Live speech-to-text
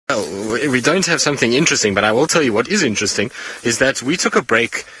Well, we don't have something interesting, but I will tell you what is interesting is that we took a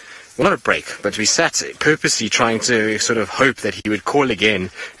break. Well, not a break, but we sat purposely trying to sort of hope that he would call again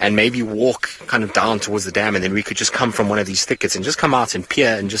and maybe walk kind of down towards the dam, and then we could just come from one of these thickets and just come out and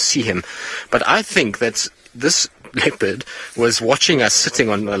peer and just see him. But I think that this leopard was watching us sitting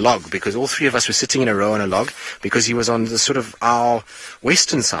on a log, because all three of us were sitting in a row on a log, because he was on the sort of our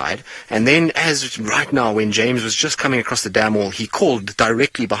western side. And then, as right now, when James was just coming across the dam wall, he called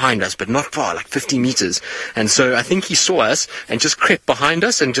directly behind us, but not far, like 50 meters. And so I think he saw us and just crept behind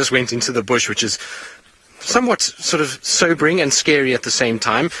us and just went into the bush, which is somewhat sort of sobering and scary at the same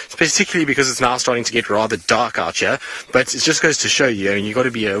time, particularly because it's now starting to get rather dark out here. But it just goes to show you, I mean, you've got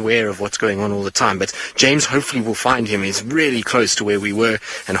to be aware of what's going on all the time. But James hopefully will find him. He's really close to where we were,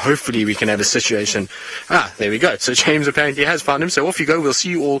 and hopefully we can have a situation. There we go. So James apparently has found him. So off you go. We'll see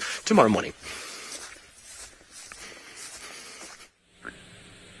you all tomorrow morning.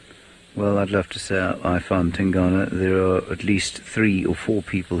 Well, I'd love to say I found Tingana. There are at least 3 or 4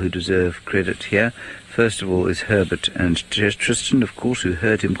 people who deserve credit here. First of all is Herbert and Tristan, of course, who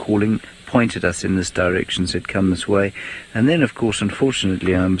heard him calling, pointed us in this direction, said come this way. And then, of course,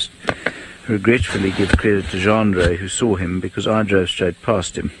 unfortunately, I must regretfully give credit to Jean-Dre, who saw him, because I drove straight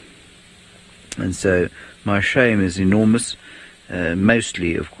past him. And so my shame is enormous,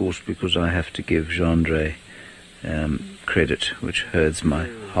 mostly, of course, because I have to give Jean-Dre credit, which hurts my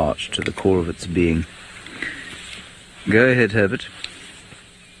heart to the core of its being. Go ahead, Herbert.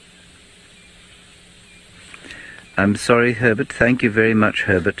 I'm sorry, Herbert. Thank you very much,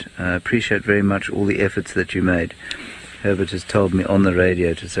 Herbert. I appreciate very much all the efforts that you made. Herbert has told me on the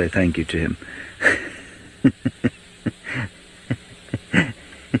radio to say thank you to him.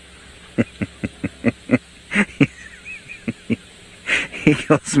 He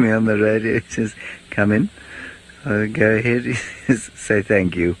calls me on the radio. He says, come in. Go ahead. He says, say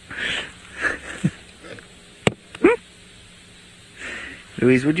thank you.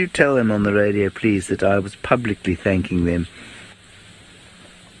 Louise, would you tell them on the radio, please, that I was publicly thanking them,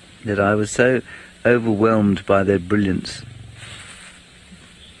 that I was so overwhelmed by their brilliance.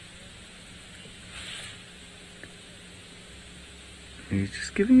 He's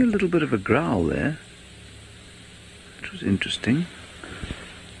just giving a little bit of a growl there, which was interesting.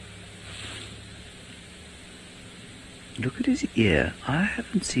 Look at his ear. I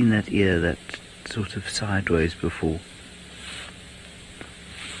haven't seen that ear that sort of sideways before.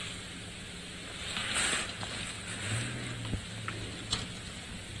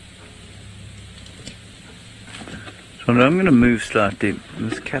 So I'm going to move slightly.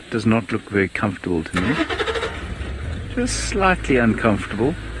 This cat does not look very comfortable to me. Just slightly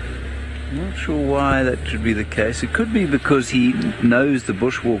uncomfortable. I'm not sure why that should be the case. It could be because he knows the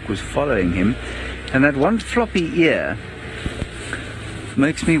bushwalk was following him, and that one floppy ear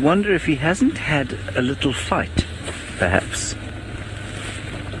makes me wonder if he hasn't had a little fight, perhaps.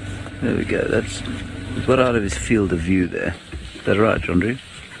 There we go. That's got out of his field of view there. Is that right, John-Drew?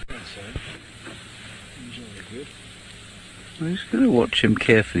 I'm just going to watch him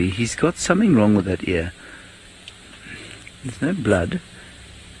carefully. He's got something wrong with that ear. There's no blood.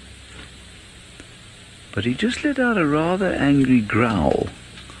 But he just let out a rather angry growl.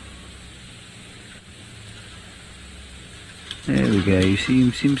 There we go. You see,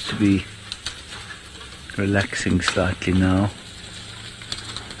 he seems to be relaxing slightly now.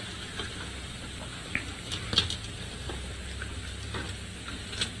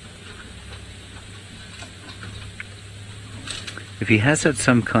 If he has had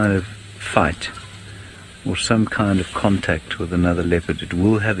some kind of fight or some kind of contact with another leopard, it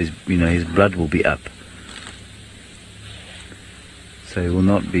will have his, his blood will be up. So he will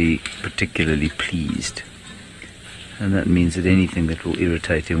not be particularly pleased. And that means that anything that will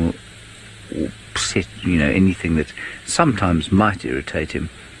irritate him or set, anything that sometimes might irritate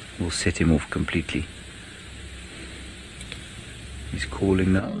him will set him off completely. He's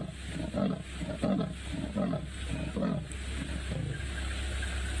calling now.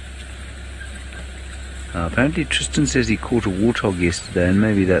 Apparently Tristan says he caught a warthog yesterday, and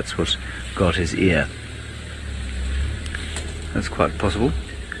maybe that's what got his ear. That's quite possible.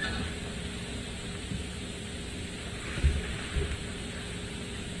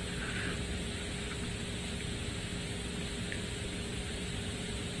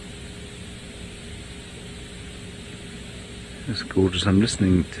 It's gorgeous. I'm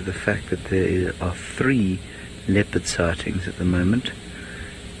listening to the fact that there are 3 leopard sightings at the moment.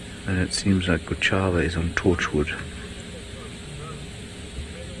 And it seems like Gutchava is on Torchwood.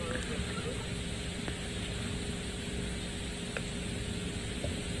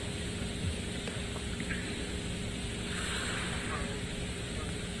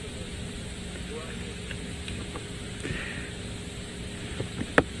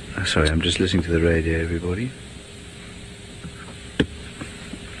 Sorry, I'm just listening to the radio, everybody.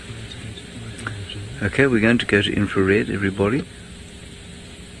 Okay, we're going to go to infrared, everybody.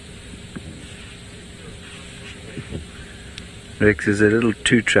 Rex, there's a little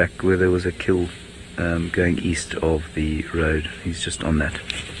 2-track where there was a kill going east of the road. He's just on that.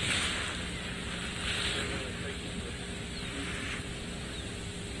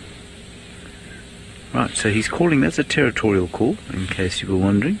 Right, so he's calling. That's a territorial call, in case you were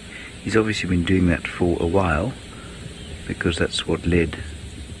wondering. He's obviously been doing that for a while, because that's what led...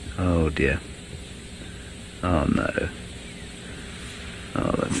 Oh dear. Oh no.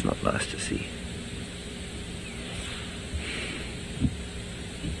 Oh, that's not nice to see.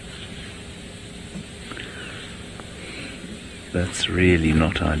 That's really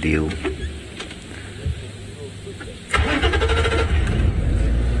not ideal.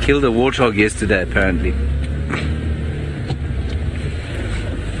 Killed a warthog yesterday, apparently.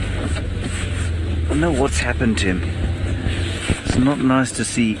 I don't know what's happened to him. It's not nice to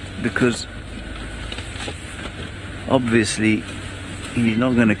see, because obviously he's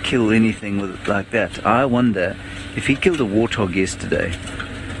not going to kill anything with it like that. I wonder if he killed a warthog yesterday.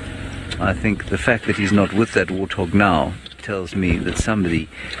 I think the fact that he's not with that warthog now tells me that something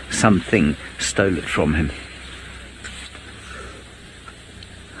stole it from him.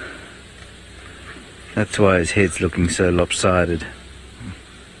 That's why his head's looking so lopsided.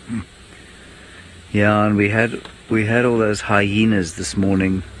 Yeah, and we had all those hyenas this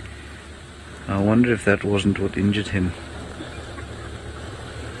morning. I wonder if that wasn't what injured him.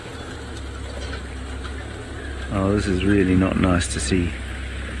 Oh, this is really not nice to see.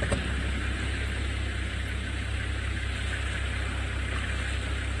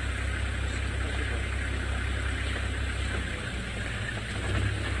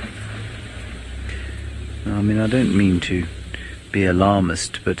 I mean, I don't mean to be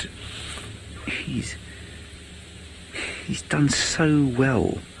alarmist, but he's done so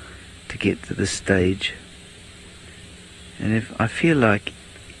well to get to this stage. And I feel like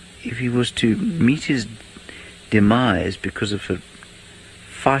if he was to meet his demise because of a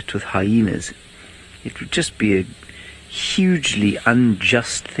fight with hyenas, it would just be a hugely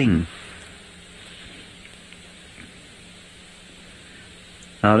unjust thing.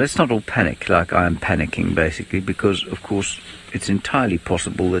 Now, let's not all panic like I'm panicking, basically, because, of course, it's entirely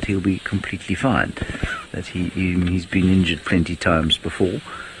possible that he'll be completely fine, that he's been injured plenty times before,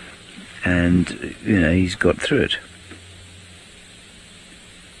 and, you know, he's got through it.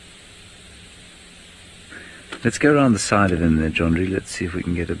 Let's go around the side of him there, John. Let's see if we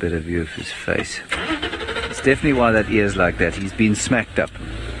can get a better view of his face. It's definitely why that ear's like that. He's been smacked up.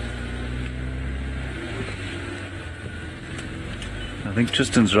 I think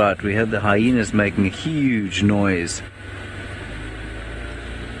Tristan's right. We had the hyenas making a huge noise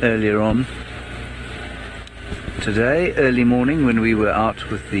earlier on today, early morning, when we were out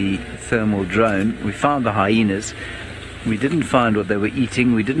with the thermal drone. We found the hyenas. We didn't find what they were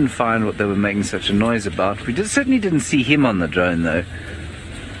eating. We didn't find what they were making such a noise about. We certainly didn't see him on the drone, though.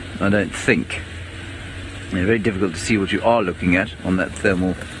 I don't think. It's very difficult to see what you are looking at on that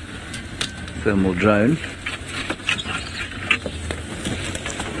thermal drone.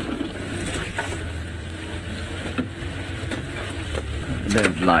 I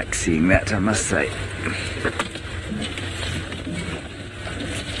don't like seeing that, I must say.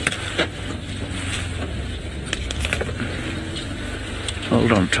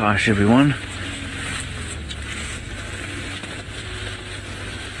 Hold on tight, everyone.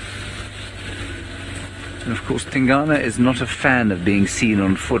 And of course, Tingana is not a fan of being seen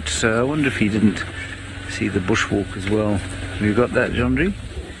on foot, so I wonder if he didn't see the bushwalk as well. Have you got that, Jandri?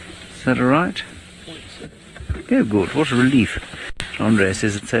 Is that alright? Yeah, good. What a relief. Andre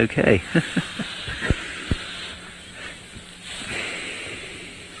says it's okay.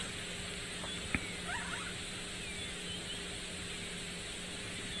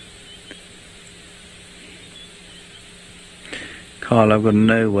 Carl, I've got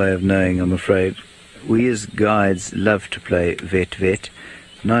no way of knowing, I'm afraid. We as guides love to play vet.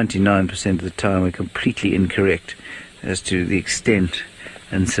 99% of the time we're completely incorrect as to the extent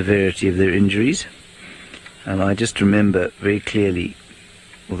and severity of their injuries. And I just remember very clearly,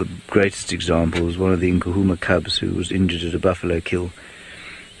 well, the greatest example was one of the Nkuhuma cubs who was injured at a buffalo kill.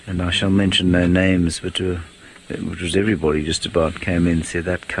 And I shall mention no names, but which was everybody just about came in and said,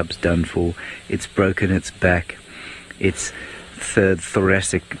 that cub's done for, it's broken its back, its third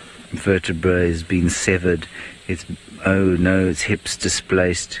thoracic vertebra has been severed, its, oh no, its hips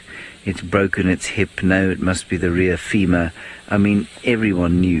displaced, it's broken its hip, no, it must be the rear femur. I mean,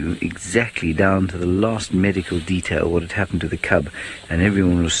 everyone knew exactly down to the last medical detail what had happened to the cub, and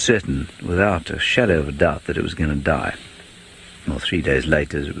everyone was certain, without a shadow of a doubt, that it was going to die. Well, 3 days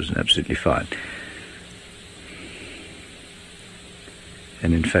later, it was absolutely fine.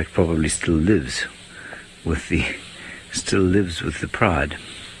 And in fact, probably still lives with the pride.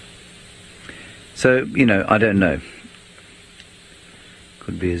 So, you know, I don't know.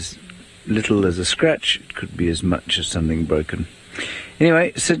 Could be as little as a scratch, it could be as much as something broken.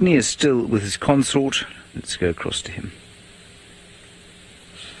 Anyway, Sydney is still with his consort. Let's go across to him.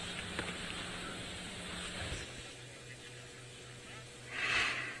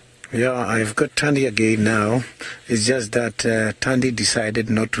 Yeah, I've got Thandi again now. It's just that Thandi decided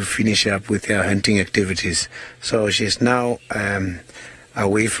not to finish up with her hunting activities. So she's now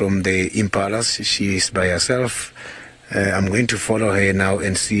away from the impalas. She is by herself. I'm going to follow her now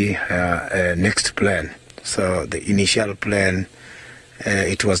and see her next plan. So the initial plan,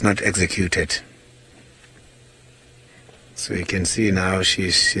 it was not executed. So you can see now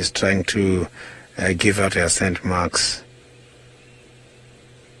she's trying to give out her scent marks.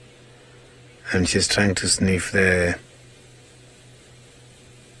 And she's trying to sniff the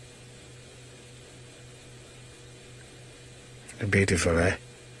beautiful, eh?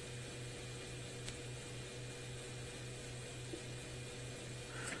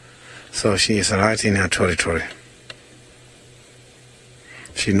 So she is right in her territory.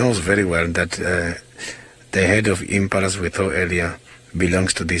 She knows very well that the head of impalas we saw earlier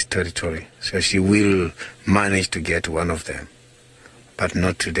belongs to this territory. So she will manage to get one of them, but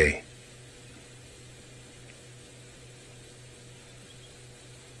not today.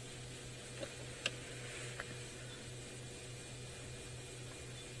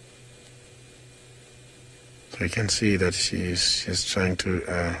 So you can see that she's trying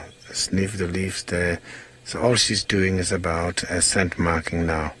to sniff the leaves there. So all she's doing is about scent marking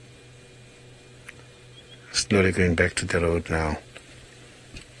now. Slowly going back to the road now.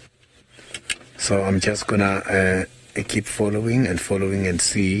 So I'm just gonna keep following and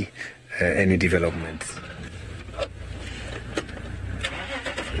see any developments.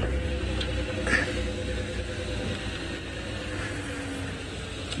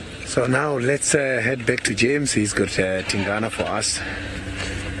 So now let's head back to James. He's got Tingana for us.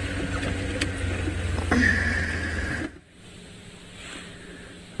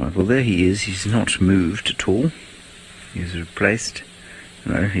 Right, well, there he is. He's not moved at all. He's replaced.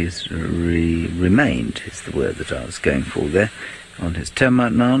 No, he's remained, is the word that I was going for there, on his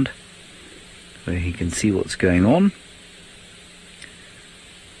termite mound, where he can see what's going on.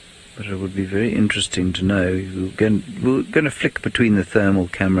 But it would be very interesting to know. We're going to flick between the thermal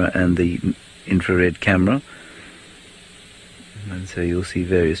camera and the infrared camera, and so you'll see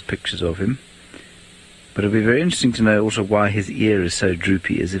various pictures of him. But it'll be very interesting to know also why his ear is so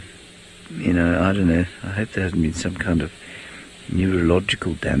droopy, as if, you know, I don't know, I hope there hasn't been some kind of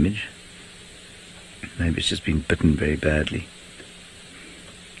neurological damage. Maybe it's just been bitten very badly.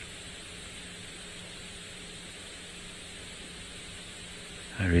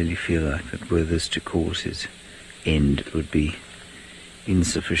 I really feel like that were this to cause his end, it would be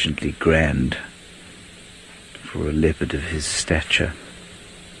insufficiently grand for a leopard of his stature.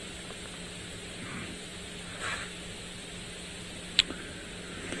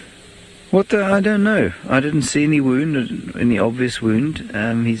 I don't know. I didn't see any wound, any obvious wound.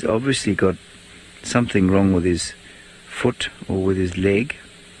 He's obviously got something wrong with his foot or with his leg.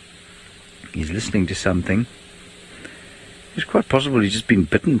 He's listening to something. It's quite possible he's just been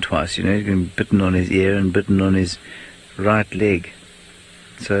bitten twice, you know. He's been bitten on his ear and bitten on his right leg.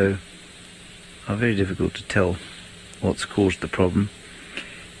 So, it's very difficult to tell what's caused the problem.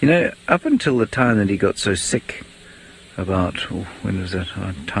 You know, up until the time that he got so sick, about, when was that?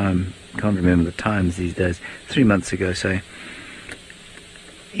 Can't remember the times these days. 3 months ago, say.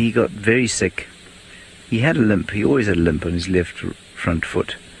 He got very sick. He had a limp. He always had a limp on his left front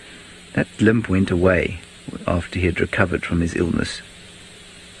foot. That limp went away after he had recovered from his illness.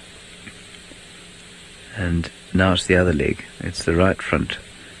 And now it's the other leg. It's the right front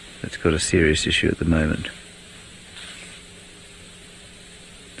that's got a serious issue at the moment.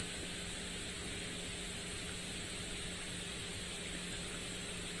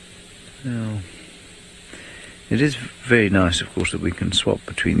 Now, it is very nice, of course, that we can swap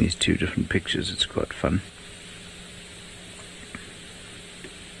between these two different pictures. It's quite fun.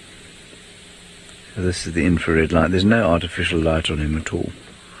 So this is the infrared light. There's no artificial light on him at all.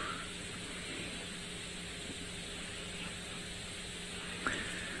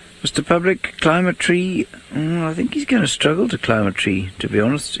 Mr. Public, climb a tree. I think he's going to struggle to climb a tree, to be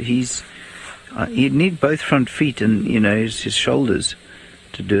honest. He'd need both front feet and, his shoulders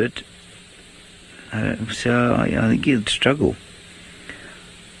to do it. So I think he'd struggle.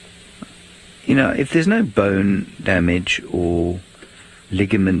 If there's no bone damage or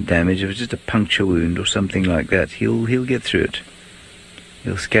ligament damage, if it's just a puncture wound or something like that, he'll get through it.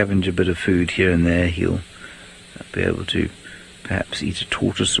 He'll scavenge a bit of food here and there. He'll be able to perhaps eat a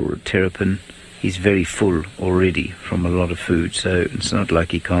tortoise or a terrapin. He's very full already from a lot of food, so it's not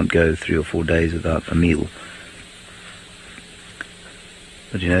like he can't go 3 or 4 days without a meal.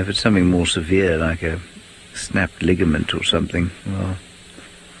 But if it's something more severe, like a snapped ligament or something, well,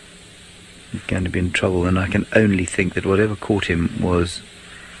 he's going to be in trouble. And I can only think that whatever caught him was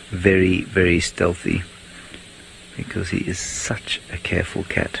very, very stealthy, because he is such a careful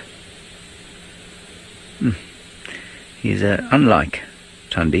cat. He's unlike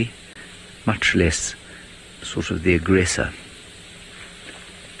Thandi, much less sort of the aggressor.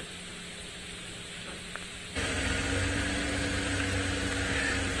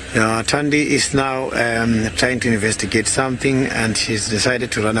 Thandi is now trying to investigate something, and she's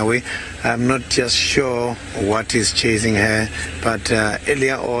decided to run away. I'm not just sure what is chasing her, but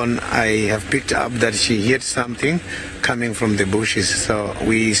earlier on I have picked up that she heard something coming from the bushes. So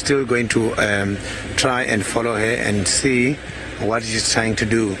we're still going to try and follow her and see what she's trying to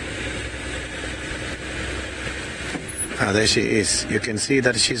do. There she is. You can see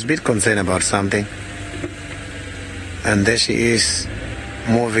that she's a bit concerned about something. And there she is,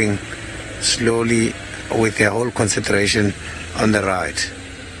 moving slowly with her whole concentration on the right.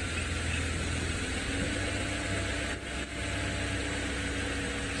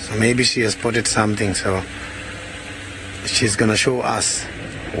 So maybe she has spotted something, so she's gonna show us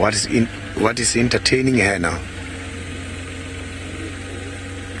what is entertaining her now.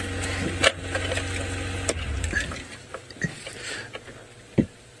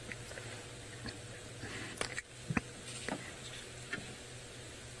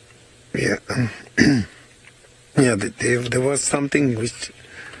 Yeah, there was something which,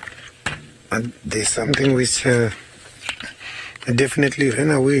 there's something which definitely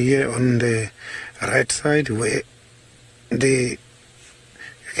ran away here on the right side, where you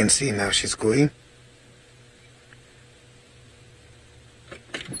can see now she's going.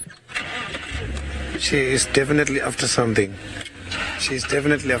 She is definitely after something. She's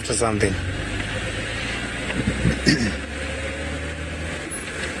definitely after something.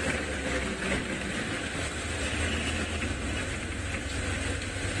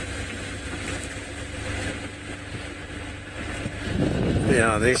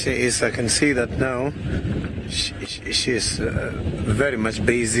 Yeah, there she is. I can see that now. She's very much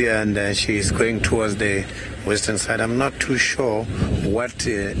busy, and she's going towards the western side. I'm not too sure what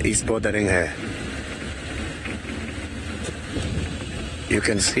is bothering her. You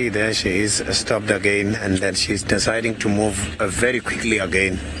can see there she is stopped again, and then she's deciding to move very quickly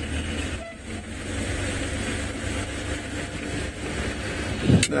again.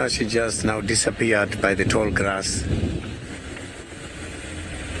 Now she just now disappeared by the tall grass.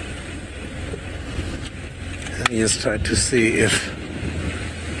 Just try to see if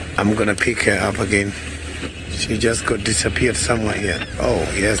I'm gonna pick her up again. She just got disappeared somewhere here. Oh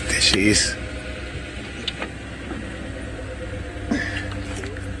yes, there she is.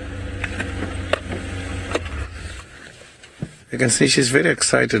 You can see she's very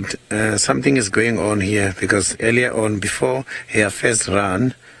excited. Something is going on here, because earlier on, before her first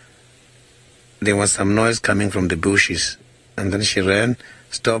run, there was some noise coming from the bushes, and then she ran,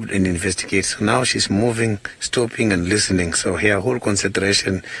 stopped and investigated. So now she's moving, stopping and listening. So her whole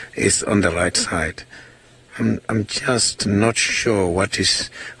concentration is on the right side. I'm just not sure what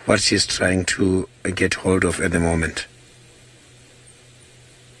she's trying to get hold of at the moment.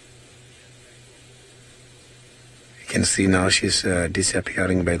 You can see now she's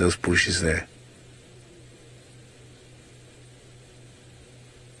disappearing by those bushes there.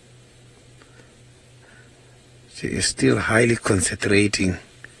 She is still highly concentrating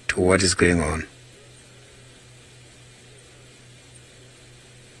to what is going on.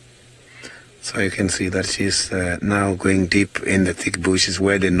 So you can see that she's now going deep in the thick bushes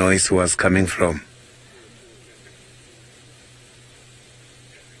where the noise was coming from.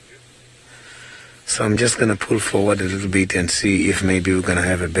 So I'm just going to pull forward a little bit and see if maybe we're going to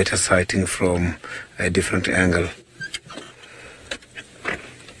have a better sighting from a different angle.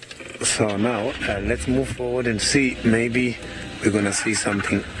 So now let's move forward and see, maybe we're going to see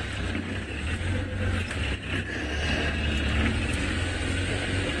something.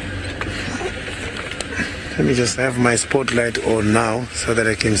 Let me just have my spotlight on now so that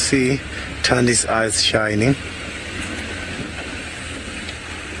I can see Thandi's eyes shining.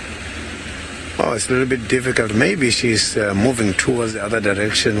 Oh, it's a little bit difficult. Maybe she's moving towards the other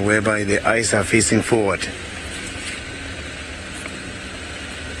direction whereby the eyes are facing forward.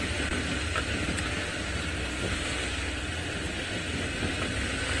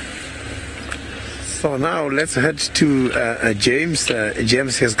 So now let's head to James.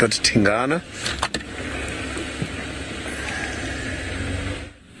 James has got Tingana.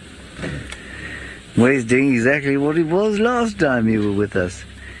 Well, he's doing exactly what he was last time you were with us.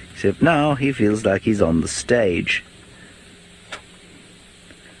 Except now he feels like he's on the stage.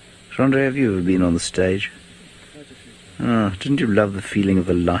 Chandra, have you ever been on the stage? Oh, didn't you love the feeling of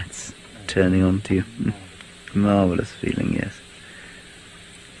the lights turning onto you? Marvellous feeling, yes.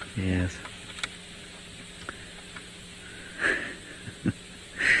 Yes.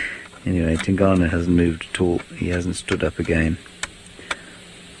 Anyway, Tingana hasn't moved at all. He hasn't stood up again.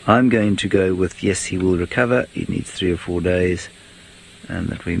 I'm going to go with yes, he will recover. He needs 3 or 4 days, and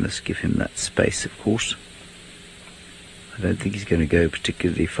that we must give him that space, of course. I don't think he's going to go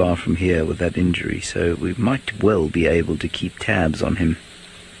particularly far from here with that injury, so we might well be able to keep tabs on him.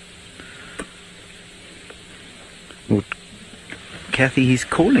 Well, Kathy, he's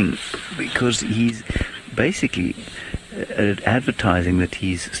calling because he's basically advertising that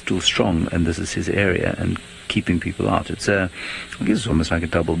he's still strong and this is his area and keeping people out. I guess it's almost like a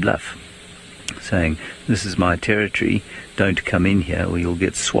double bluff, saying, this is my territory, don't come in here or you'll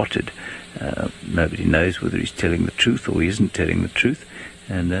get swatted. Nobody knows whether he's telling the truth or he isn't telling the truth,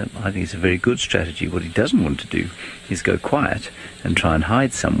 and I think it's a very good strategy. What he doesn't want to do is go quiet and try and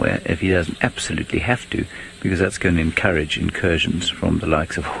hide somewhere if he doesn't absolutely have to, because that's going to encourage incursions from the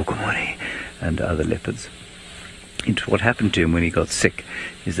likes of Hukumori and other leopards. What happened to him when he got sick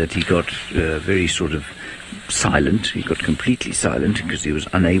is that he got very sort of silent. He got completely silent because he was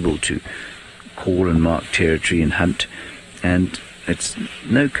unable to call and mark territory and hunt. And it's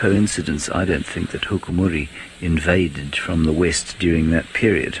no coincidence, I don't think, that Hukumuri invaded from the west during that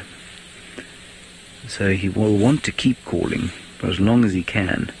period. So he will want to keep calling for as long as he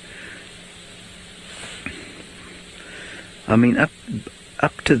can. I mean, up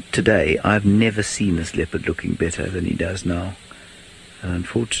to today, I've never seen this leopard looking better than he does now. And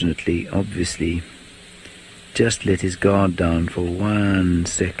unfortunately, obviously, just let his guard down for 1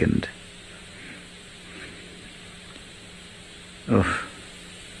 second. Oh.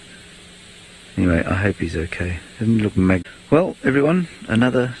 Anyway, I hope he's okay. Doesn't look well, everyone,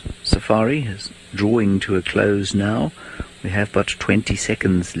 another safari is drawing to a close now. We have but 20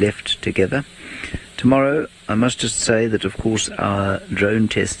 seconds left together. Tomorrow, I must just say that, of course, our drone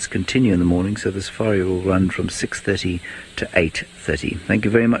tests continue in the morning, so the safari will run from 6:30 to 8:30. Thank you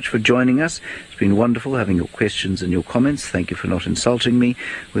very much for joining us. It's been wonderful having your questions and your comments. Thank you for not insulting me.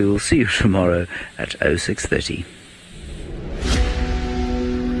 We will see you tomorrow at 06:30.